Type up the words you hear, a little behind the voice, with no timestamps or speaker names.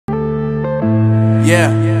Yeah.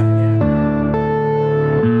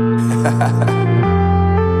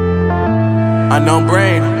 Unknown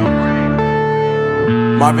Brain,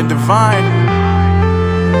 Marvin Divine.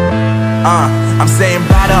 I'm saying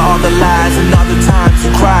bye to all the lies and all the times you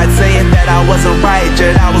cried, saying that I wasn't right,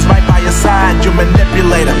 yet I was right by your side. You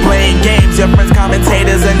manipulator, playing games, your friends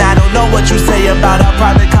commentators, and I don't know what you say about our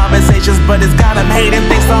private conversations, but it's got them hating.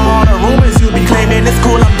 Thanks to all the rumors you be claiming. It's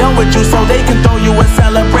cool, I'm done with you, so they can throw you a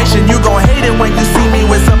celebration. You gon' hate it when you see me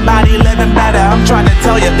with somebody living better. I'm trying to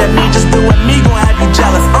tell you that me just doing me gon' have you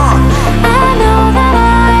jealous. I know that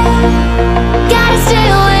I gotta stay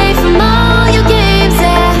away from all your games,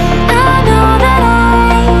 yeah. I know that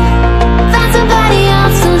I find somebody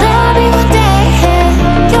else to love me one day, yeah.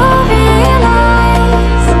 You'll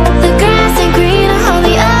realize the grass ain't greener on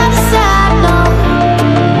the other side, no.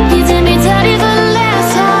 You did me dirty for the last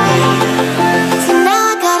time, so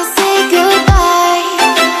now I gotta say goodbye.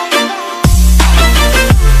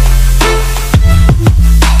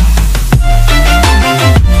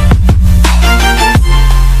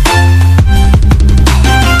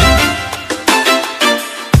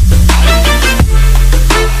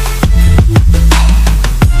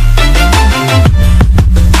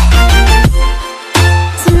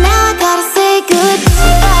 So now I gotta say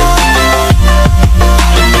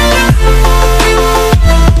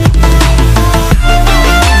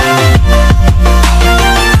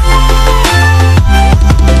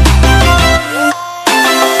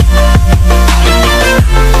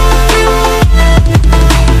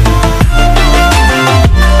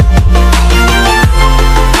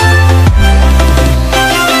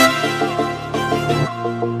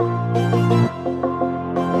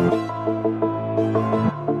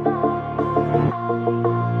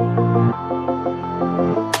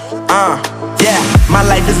Yeah, my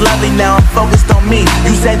life is lovely now, I'm focused on me.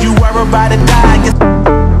 You said you were about to die, I guess.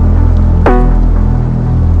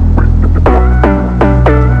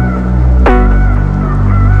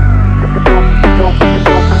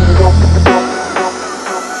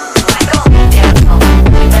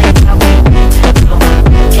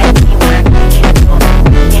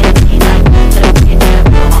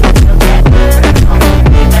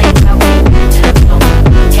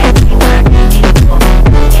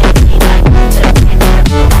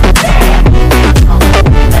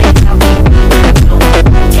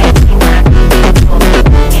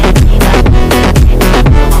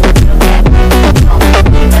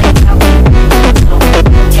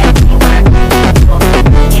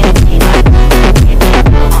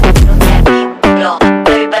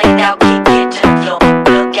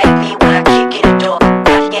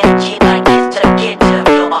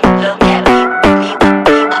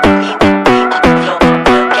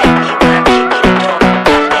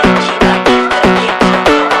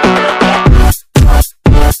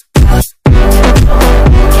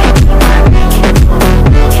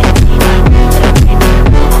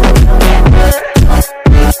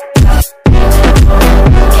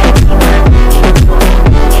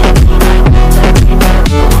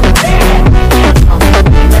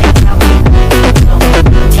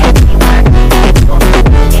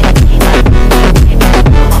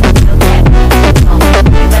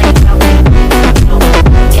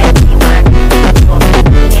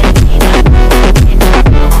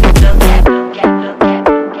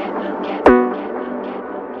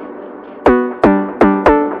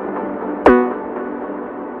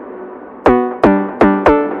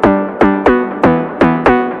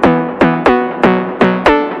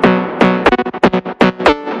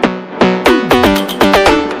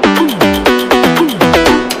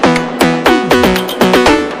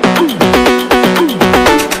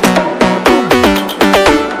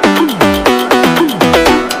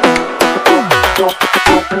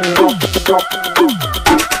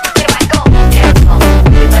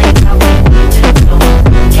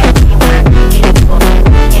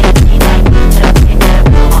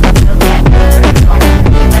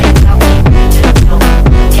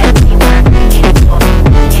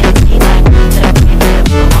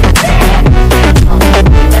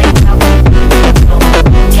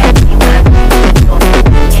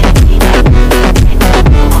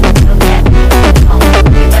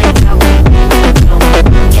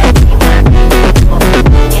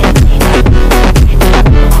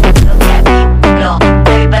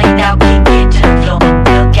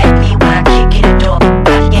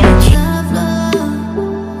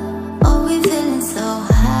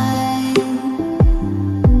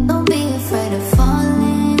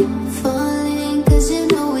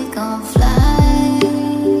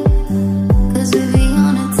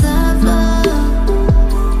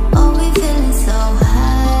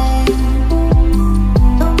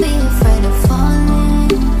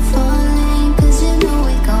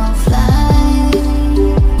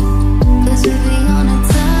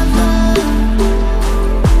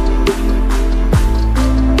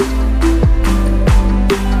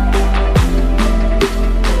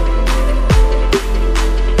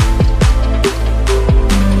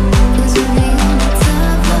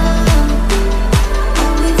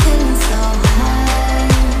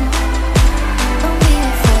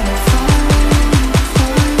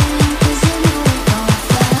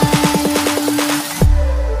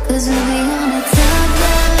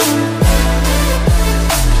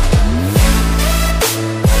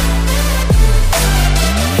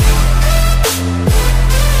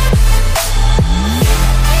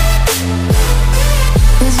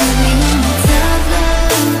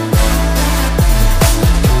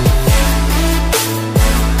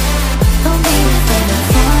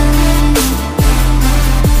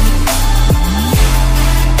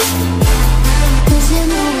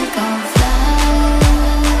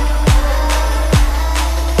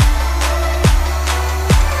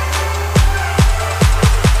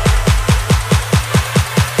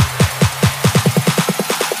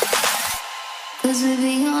 'Cause we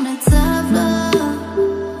be on a top floor.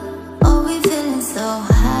 Oh, we feeling so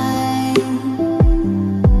high.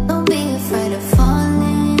 Don't be afraid of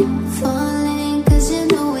falling, falling, 'cause you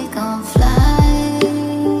know we gon' fly.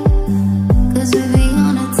 'Cause we be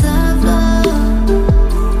on a top floor.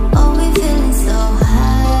 Oh, we feeling so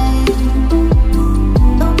high.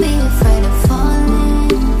 Don't be afraid of falling,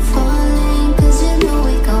 falling, 'cause you know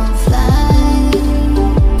we gon' fly.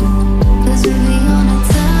 'Cause we be on a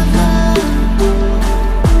top floor.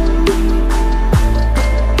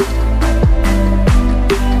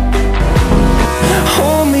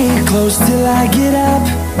 Hold me close till I get up.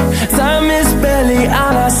 Time is barely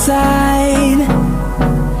on our side.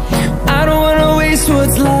 I don't wanna waste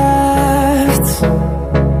what's left.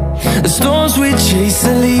 The storms we chase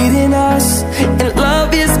are leading us, and love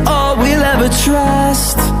is all we'll ever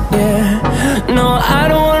trust. Yeah, no, I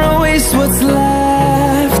don't wanna waste what's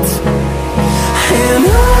left. And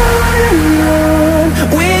on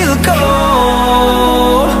we'll go,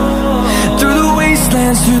 through the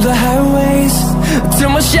wastelands, through the highways,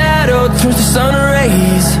 till my shadow turns to sun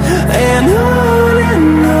rays. And on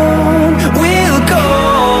we'll go,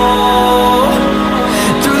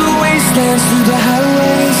 through the wastelands, through the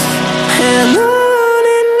highways, and on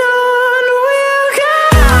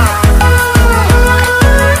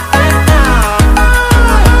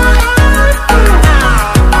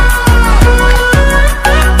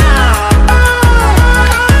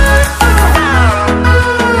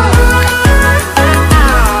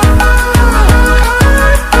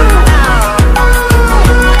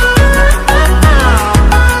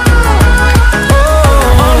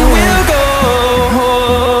we'll go.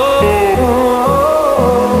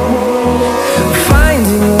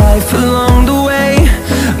 Finding life along the way,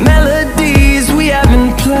 melodies we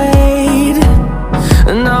haven't played.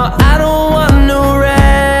 No, I don't want no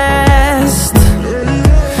rest.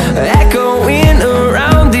 Echoing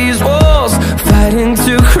around these walls, fighting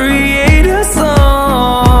to create a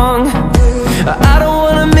song. I don't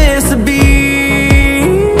wanna miss a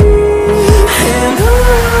beat. And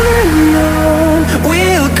on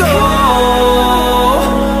we'll go,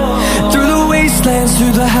 through the wastelands,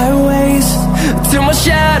 through the highways, till my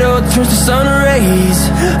shadow turns to sun rays.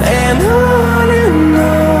 And on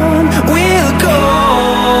we'll go,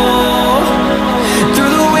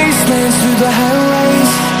 through the wastelands, through the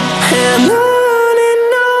highways, and on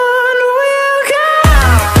we'll go.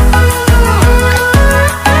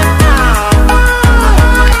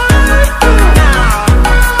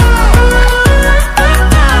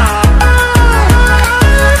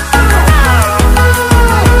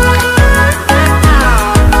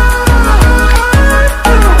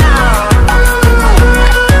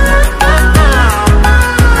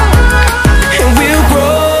 And we'll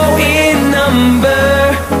grow in number,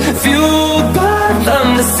 fueled by them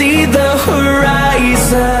to see the